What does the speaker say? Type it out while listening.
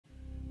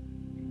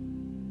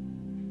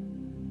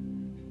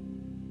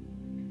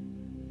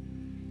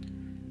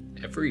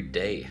Every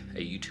day, a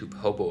YouTube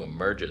hobo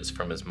emerges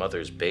from his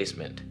mother's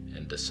basement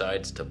and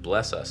decides to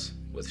bless us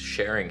with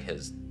sharing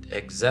his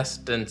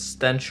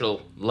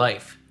existential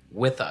life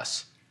with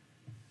us.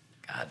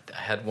 God,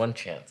 I had one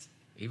chance.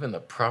 Even the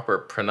proper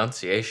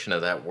pronunciation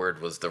of that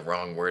word was the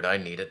wrong word I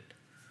needed.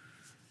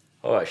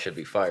 Oh, I should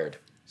be fired.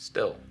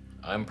 Still,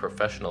 I'm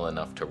professional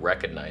enough to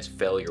recognize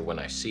failure when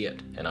I see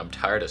it, and I'm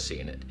tired of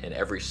seeing it. In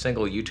every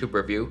single YouTube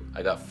review,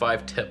 I got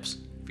 5 tips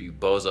for you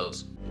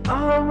bozos.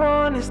 All I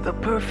want is the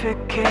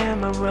perfect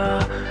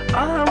camera.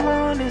 All I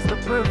want is the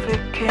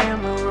perfect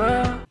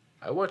camera.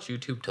 I watch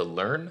YouTube to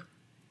learn.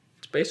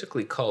 It's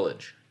basically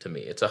college to me.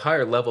 It's a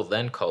higher level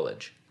than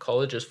college.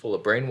 College is full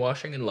of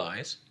brainwashing and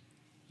lies.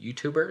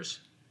 YouTubers,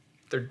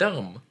 they're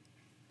dumb,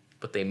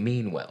 but they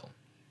mean well.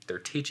 They're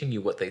teaching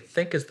you what they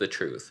think is the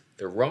truth.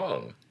 They're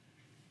wrong,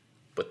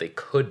 but they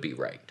could be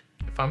right.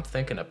 If I'm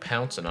thinking of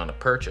pouncing on a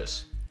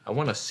purchase, I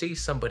want to see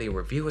somebody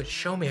review it,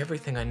 show me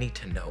everything I need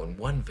to know in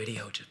one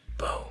video, just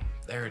boom,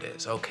 there it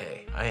is.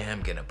 Okay, I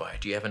am gonna buy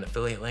it. Do you have an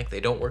affiliate link?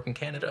 They don't work in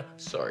Canada?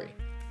 Sorry.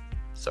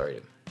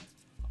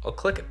 I'll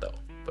click it though.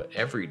 But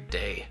every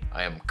day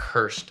I am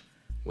cursed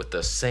with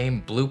the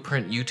same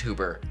blueprint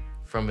YouTuber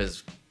from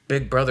his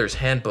big brother's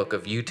handbook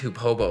of YouTube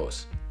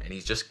hobos. And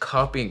he's just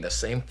copying the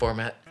same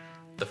format.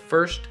 The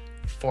first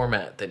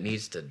format that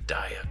needs to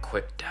die a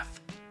quick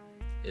death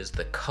is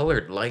the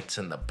colored lights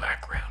in the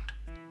background.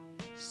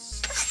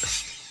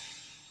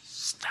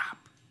 Stop.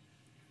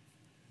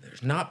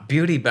 There's not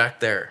beauty back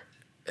there.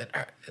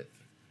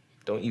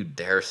 Don't you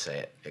dare say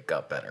it. It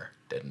got better,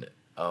 didn't it?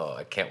 Oh,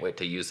 I can't wait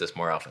to use this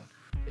more often.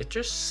 It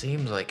just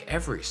seems like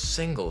every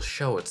single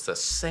show, it's the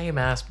same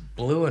ass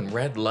blue and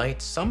red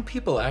lights. Some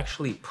people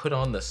actually put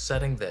on the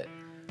setting that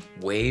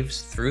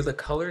waves through the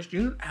colors.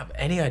 You don't have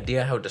any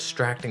idea how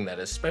distracting that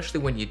is,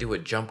 especially when you do a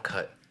jump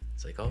cut.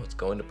 It's like, oh, it's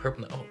going to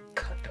purple. Oh,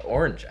 cut to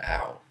orange.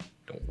 Ow.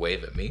 Don't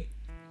wave at me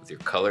with your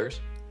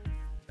colors.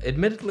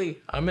 Admittedly,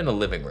 I'm in a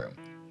living room.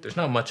 There's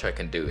not much I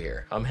can do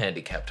here. I'm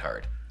handicapped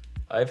hard.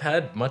 I've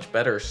had much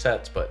better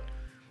sets, but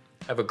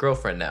I have a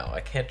girlfriend now. I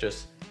can't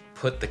just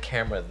put the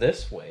camera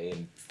this way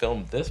and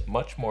film this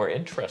much more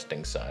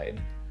interesting side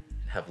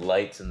and have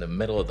lights in the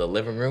middle of the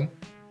living room.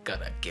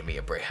 Gotta give me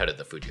a break. How did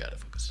the Fuji out of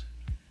focus?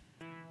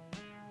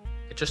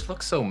 It just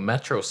looks so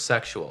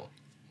metrosexual.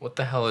 What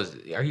the hell is,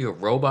 are you a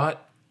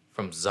robot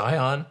from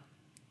Zion?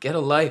 Get a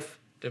life.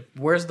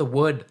 Where's the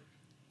wood?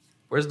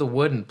 Where's the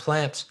wood and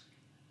plants?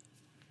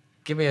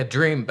 Give me a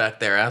dream back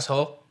there,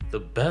 asshole. The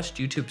best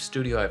YouTube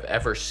studio I've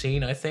ever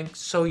seen, I think.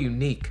 So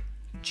unique.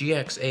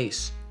 GX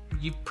Ace.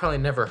 You've probably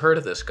never heard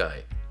of this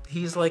guy.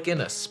 He's like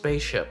in a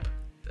spaceship,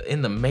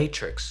 in the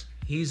Matrix.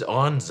 He's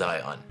on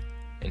Zion,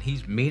 and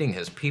he's meeting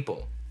his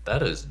people.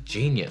 That is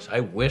genius. I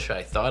wish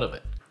I thought of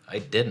it. I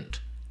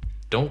didn't.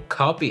 Don't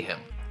copy him.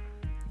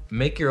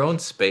 Make your own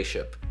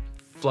spaceship.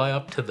 Fly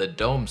up to the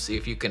dome, see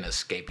if you can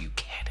escape. You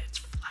can't, it's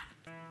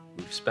flat.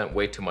 We've spent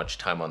way too much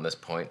time on this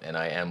point, and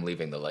I am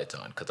leaving the lights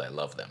on because I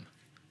love them.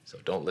 So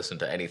don't listen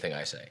to anything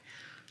I say.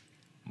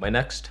 My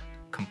next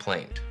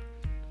complaint.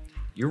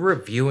 You're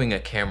reviewing a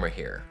camera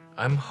here.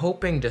 I'm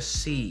hoping to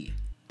see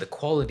the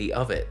quality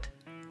of it,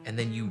 and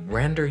then you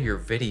render your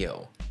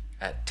video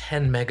at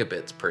 10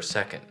 megabits per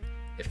second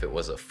if it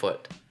was a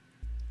foot,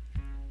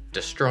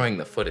 destroying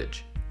the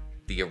footage,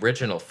 the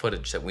original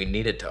footage that we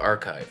needed to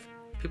archive.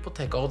 People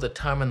take all the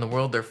time in the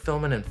world, they're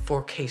filming in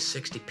 4K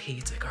 60p.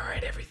 It's like, all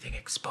right, everything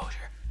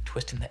exposure,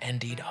 twisting the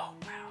ND, oh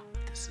wow,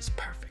 this is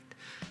perfect.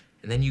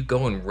 And then you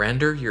go and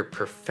render your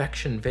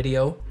perfection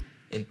video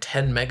in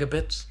 10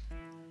 megabits.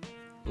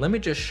 Let me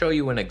just show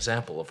you an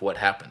example of what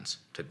happens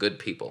to good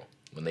people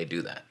when they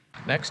do that.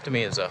 Next to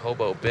me is a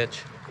hobo bitch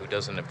who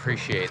doesn't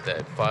appreciate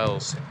that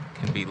files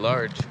can be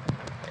large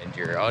and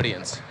your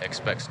audience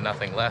expects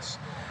nothing less.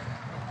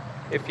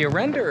 If you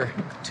render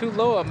too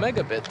low a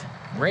megabit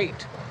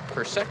rate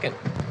per second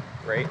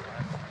rate,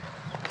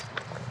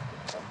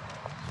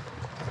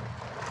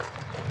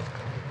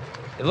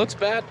 it looks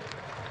bad.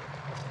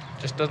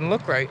 Just doesn't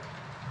look right.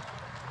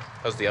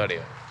 How's the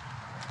audio?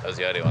 How's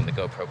the audio on the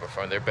GoPro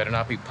perform? There better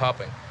not be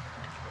popping.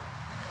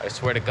 I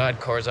swear to God,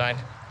 Corzine.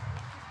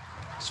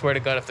 I swear to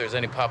God if there's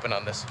any popping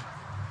on this.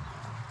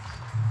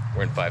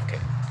 We're in 5K.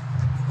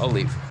 I'll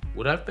leave.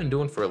 What I've been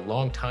doing for a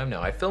long time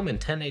now, I film in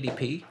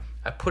 1080p.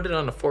 I put it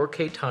on a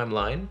 4K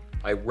timeline.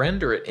 I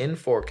render it in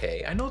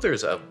 4K. I know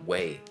there's a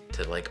way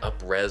to like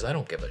up-res. I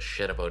don't give a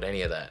shit about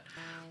any of that.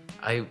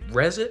 I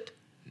res it.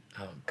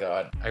 Oh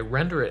God. I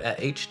render it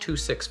at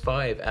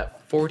H.265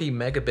 at 40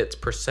 megabits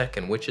per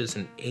second, which is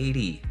an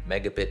 80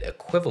 megabit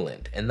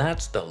equivalent. And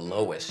that's the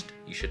lowest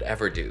you should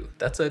ever do.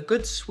 That's a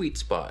good sweet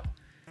spot.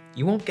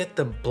 You won't get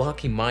the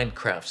blocky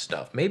Minecraft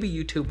stuff. Maybe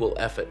YouTube will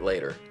F it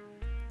later.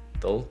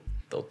 They'll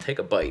take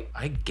a bite.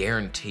 I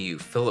guarantee you,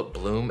 Philip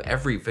Bloom,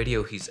 every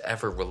video he's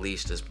ever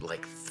released is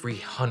like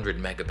 300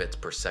 megabits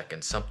per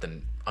second,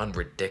 something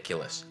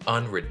unridiculous,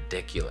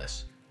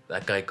 unridiculous.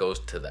 That guy goes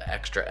to the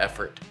extra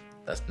effort.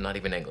 That's not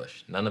even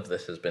English. None of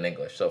this has been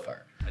English so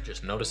far. I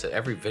just notice that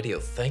every video.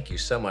 Thank you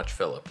so much,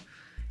 Philip.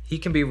 He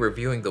can be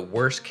reviewing the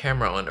worst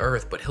camera on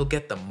earth, but he'll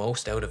get the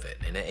most out of it,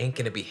 and it ain't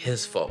gonna be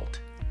his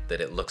fault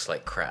that it looks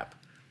like crap.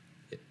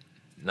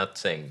 Not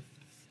saying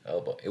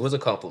elbow, it was a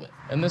compliment.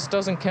 And this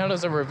doesn't count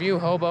as a review,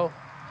 hobo.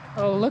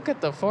 Oh, look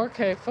at the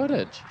 4K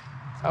footage.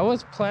 I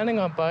was planning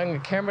on buying a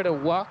camera to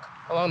walk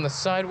along the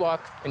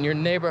sidewalk in your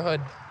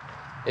neighborhood.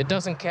 It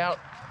doesn't count.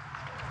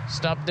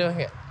 Stop doing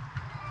it.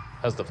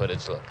 How's the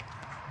footage look?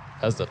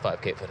 How's the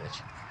 5K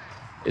footage?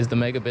 Is the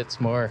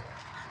megabits more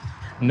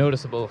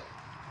noticeable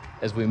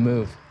as we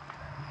move?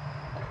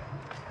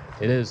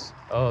 It is.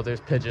 Oh,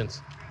 there's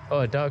pigeons. Oh,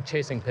 a dog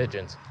chasing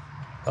pigeons.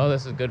 Oh,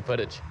 this is good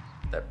footage.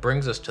 That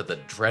brings us to the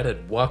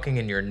dreaded walking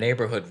in your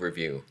neighborhood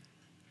review.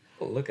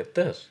 Oh, look at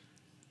this.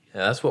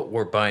 Yeah, that's what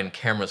we're buying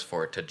cameras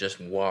for, to just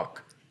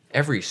walk.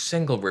 Every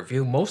single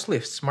review, mostly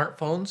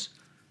smartphones,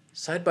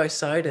 side by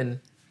side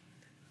in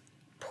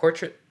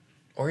portrait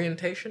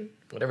orientation,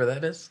 whatever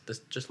that is. This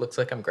just looks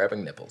like I'm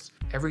grabbing nipples.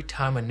 Every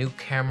time a new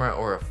camera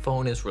or a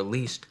phone is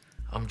released,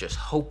 I'm just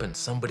hoping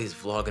somebody's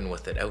vlogging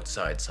with it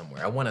outside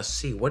somewhere. I want to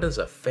see, what does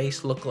a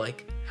face look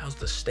like? How's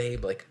the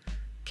stable? Like,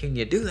 can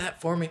you do that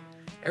for me?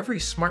 Every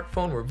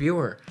smartphone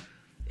reviewer,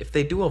 if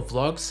they do a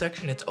vlog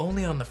section, it's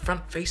only on the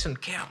front-facing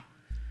cam.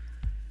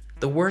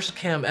 The worst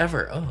cam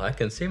ever. Oh, I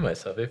can see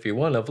myself. If you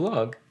want a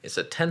vlog, it's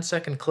a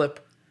 10-second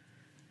clip.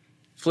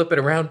 Flip it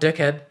around,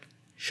 dickhead.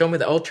 Show me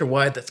the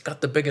ultra-wide that's got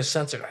the biggest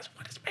sensor. That's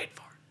what it's made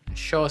for. And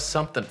show us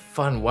something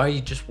fun. Why are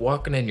you just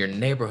walking in your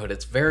neighborhood?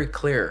 It's very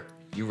clear.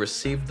 You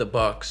received the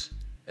box,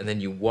 and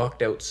then you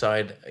walked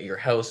outside your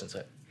house and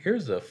said,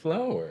 here's a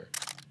flower.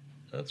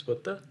 That's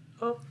what the...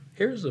 Oh,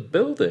 here's a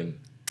building.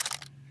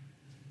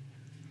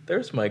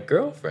 There's my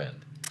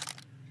girlfriend.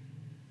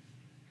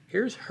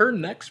 Here's her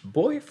next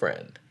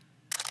boyfriend.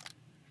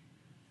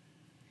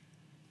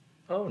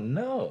 Oh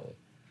no.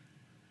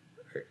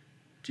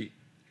 Do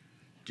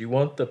you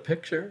want the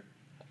picture?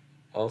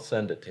 I'll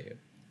send it to you.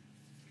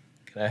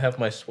 Can I have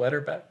my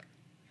sweater back?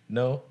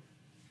 No?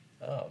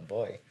 Oh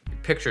boy. Your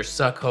pictures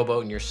suck,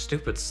 hobo, and your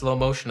stupid slow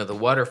motion of the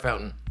water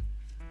fountain.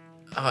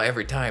 Oh,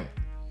 every time.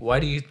 Why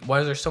is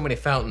there so many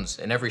fountains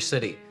in every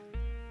city?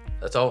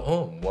 That's all.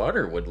 Oh,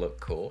 water would look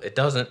cool. It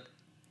doesn't.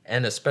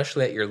 And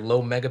especially at your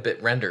low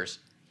megabit renders.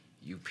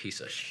 You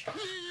piece of shit.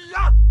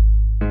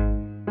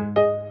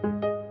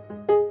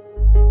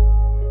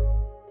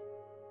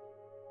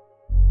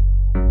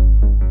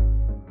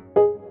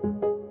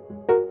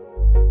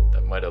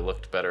 That might have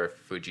looked better if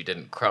Fuji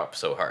didn't crop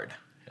so hard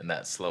in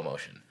that slow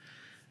motion.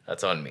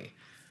 That's on me.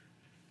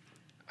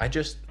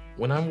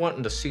 When I'm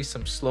wanting to see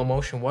some slow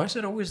motion, why is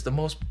it always the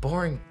most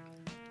boring?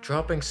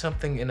 Dropping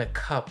something in a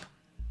cup.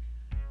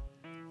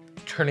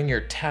 Turning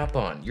your tap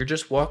on. You're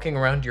just walking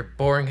around your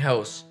boring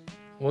house.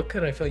 What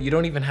could I feel? You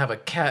don't even have a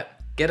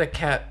cat. Get a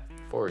cat.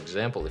 For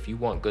example, if you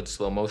want good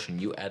slow motion,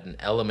 you add an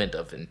element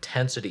of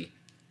intensity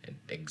and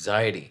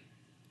anxiety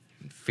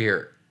and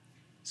fear,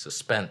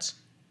 suspense.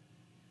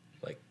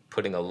 Like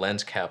putting a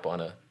lens cap on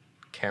a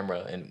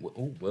camera and,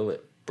 ooh, will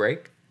it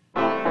break?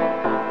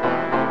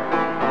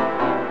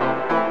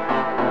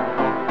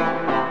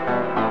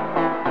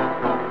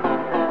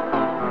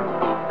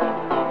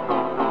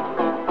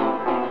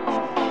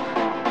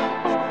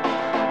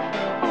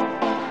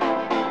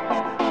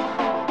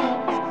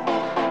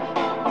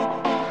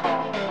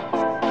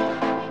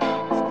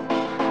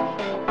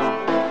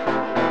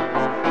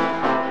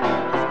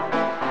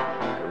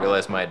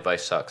 My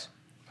advice sucks.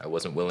 I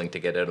wasn't willing to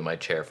get out of my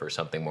chair for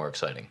something more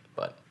exciting,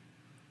 but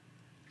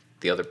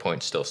the other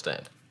points still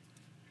stand.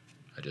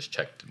 I just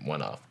checked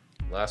one off.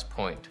 Last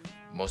point,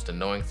 most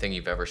annoying thing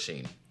you've ever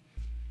seen.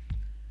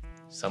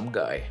 Some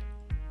guy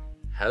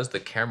has the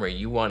camera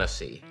you want to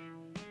see.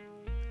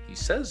 He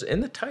says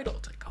in the title,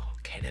 it's like, oh,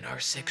 Canon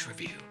R6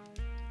 review.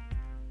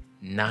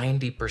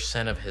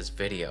 90% of his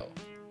video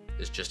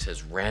is just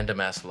his random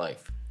ass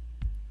life,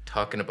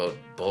 talking about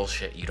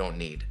bullshit you don't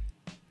need.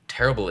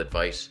 Terrible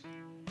advice.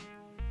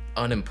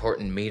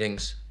 Unimportant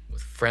meetings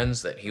with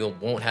friends that he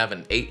won't have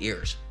in 8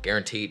 years,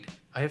 guaranteed.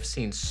 I have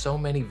seen so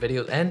many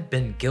videos and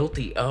been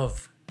guilty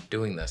of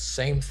doing the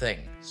same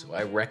thing, so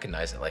I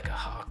recognize it like a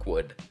hawk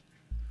would.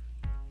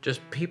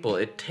 Just people,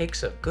 it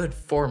takes a good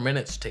 4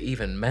 minutes to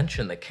even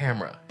mention the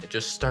camera. It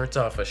just starts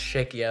off a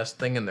shaky ass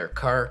thing in their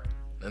car,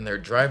 and they're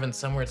driving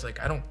somewhere. It's like,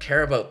 I don't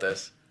care about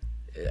this.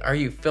 Are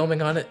you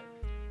filming on it?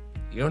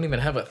 You don't even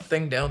have a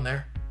thing down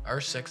there.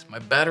 R6, my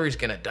battery's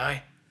gonna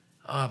die.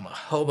 Oh, I'm a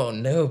hobo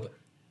noob.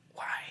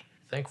 Why?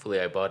 Thankfully,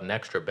 I bought an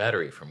extra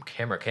battery from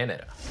Camera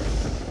Canada.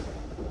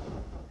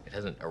 It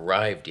hasn't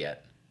arrived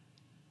yet,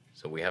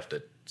 so we have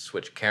to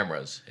switch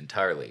cameras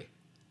entirely.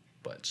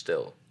 But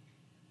still,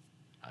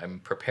 I'm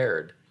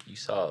prepared. You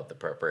saw the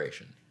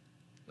preparation.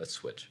 Let's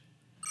switch.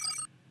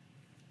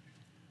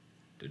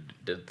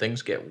 Did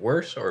things get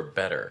worse or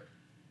better?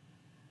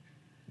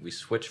 We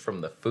switched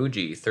from the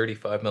Fuji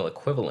 35mm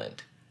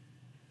equivalent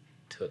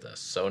to the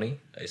Sony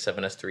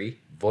A7S III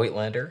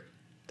Voigtlander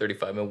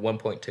 35mm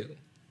 1.2.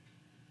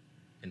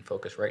 In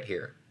focus right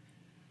here.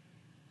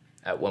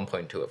 At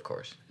 1.2, of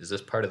course. Is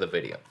this part of the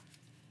video?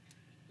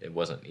 It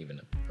wasn't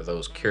even, for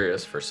those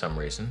curious for some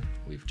reason,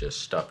 we've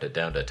just stopped it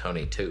down to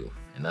Tony 2,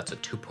 and that's a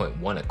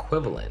 2.1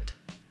 equivalent.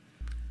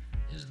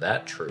 Is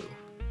that true?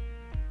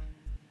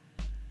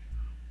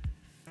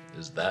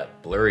 Is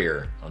that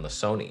blurrier on the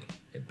Sony?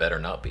 It better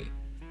not be.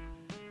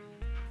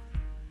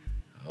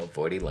 Oh,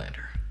 Voidy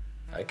Lander.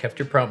 I kept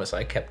your promise,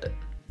 I kept it.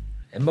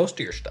 And most of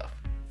your stuff.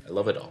 I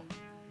love it all.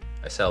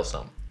 I sell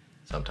some,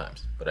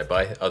 sometimes, but I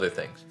buy other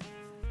things.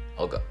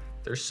 I'll go.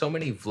 There's so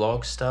many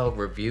vlog style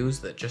reviews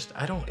that just,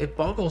 it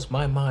boggles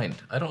my mind.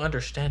 I don't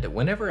understand it.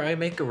 Whenever I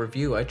make a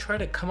review, I try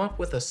to come up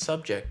with a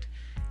subject,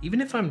 even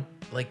if I'm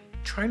like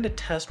trying to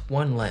test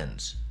one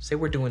lens. Say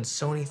we're doing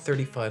Sony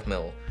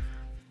 35mm.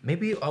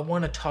 Maybe I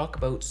want to talk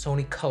about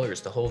Sony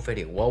colors the whole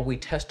video while we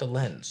test a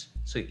lens.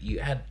 So you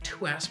add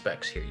two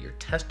aspects here. You're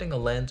testing a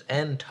lens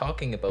and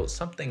talking about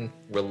something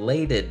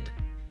related.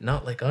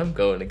 Not like I'm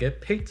going to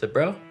get pizza,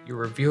 bro. You're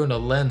reviewing a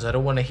lens. I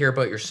don't want to hear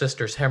about your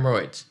sister's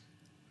hemorrhoids.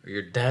 Or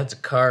your dad's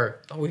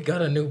car. Oh, we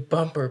got a new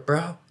bumper,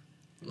 bro.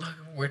 Look,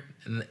 we're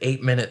in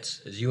 8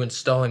 minutes is you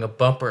installing a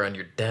bumper on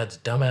your dad's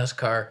dumbass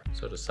car.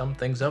 So to sum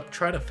things up,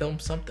 try to film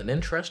something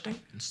interesting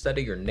instead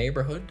of your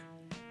neighborhood.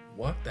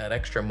 Walk that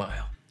extra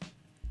mile.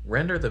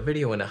 Render the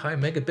video in a high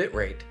megabit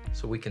rate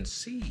so we can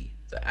see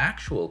the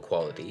actual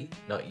quality,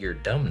 not your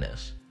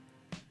dumbness.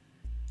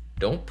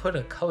 Don't put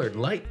a colored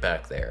light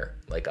back there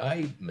like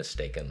I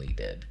mistakenly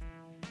did,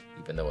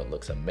 even though it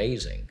looks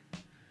amazing.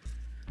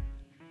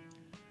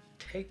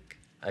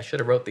 I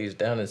should have wrote these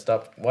down and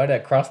stopped. Why'd I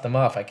cross them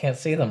off? I can't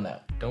see them now.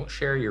 Don't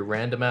share your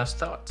random ass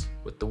thoughts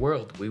with the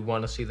world. We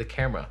want to see the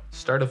camera.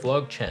 Start a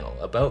vlog channel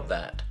about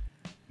that.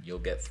 You'll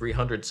get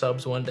 300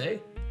 subs one day,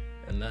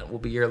 and that will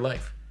be your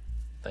life.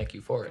 Thank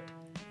you for it.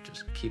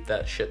 Just keep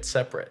that shit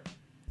separate.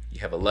 You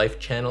have a life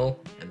channel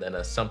and then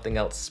a something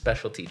else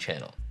specialty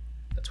channel.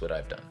 That's what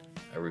I've done.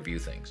 I review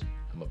things.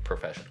 I'm a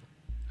professional.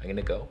 I'm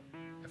gonna go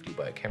after you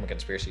buy a Camera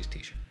Conspiracies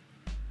t-shirt.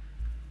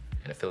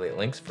 And affiliate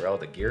links for all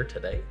the gear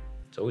today.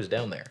 It's always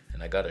down there,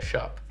 and I got a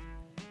shop.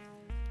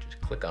 Just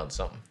click on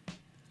something,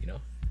 you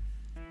know?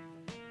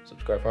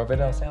 Subscribe for our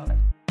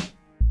videos.